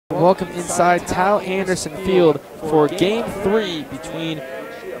welcome inside Tal Anderson Field for Game 3 between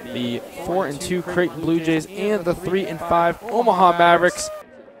the 4-2 Creighton Blue Jays and the 3-5 Omaha Mavericks.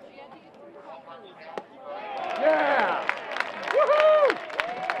 Yeah! Woohoo!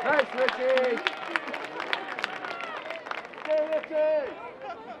 Nice, Richie! Stay, Richie!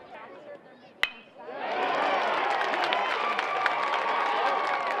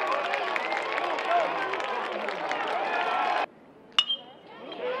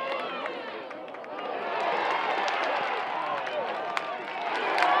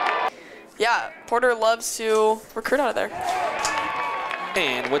 Yeah, Porter loves to recruit out of there.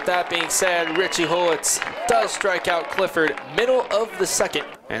 And with that being said, Richie Holitz does strike out Clifford middle of the second.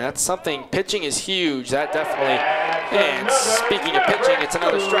 And that's something, pitching is huge, that definitely. And speaking of pitching, it's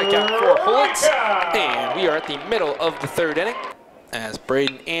another strikeout for Holitz. And we are at the middle of the third inning as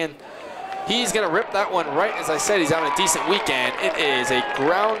Braden, and he's gonna rip that one right as I said. He's having a decent weekend. It is a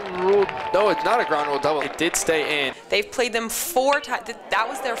ground rule, no, it's not a ground rule double. It did stay in. They've played them 4 times. That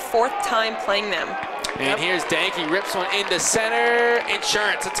was their 4th time playing them. And here's Dank, he rips one into center.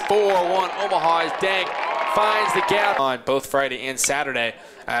 Insurance, it's 4-1 Omaha as Dank finds the gap on both Friday and Saturday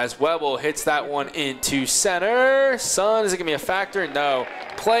as Webble hits that one into center. Sun, is it gonna be a factor? No.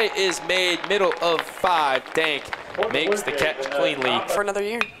 Play is made, middle of 5. Dank makes the catch cleanly. For another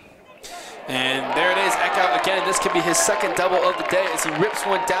year. And there it is, Eckhout again. This could be his second double of the day as he rips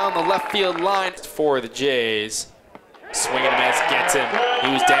one down the left field line for the Jays. Swing and a miss, gets him.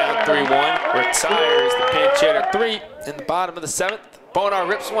 He was down 3-1, retires the pinch hitter. 3 in the bottom of the 7th. Bonar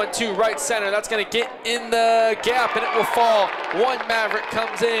rips one to right center. That's going to get in the gap, and it will fall. One Maverick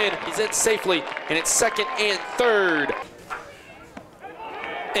comes in. He's in safely, and it's 2nd and 3rd.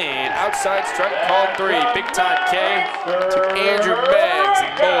 And outside strike called 3. Big time K to Andrew Meggs,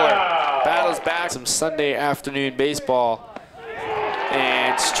 and Muller battles back. Some Sunday afternoon baseball.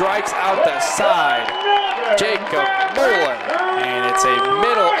 And strikes out the side. Jacob Muller. And it's a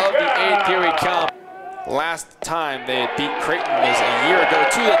middle of the 8th. Here we come. Last time they had beat Creighton was a year ago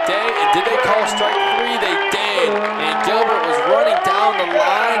to the day. And did they call strike 3? They did. And Gilbert was running down the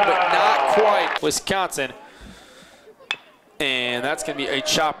line, but not quite. Wisconsin. And that's going to be a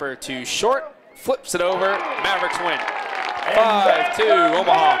chopper to short. Flips it over. Mavericks win. 5-2.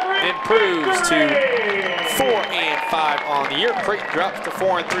 Omaha improves to 4-5 on the year. Creighton drops to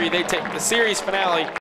 4-3. They take the series finale.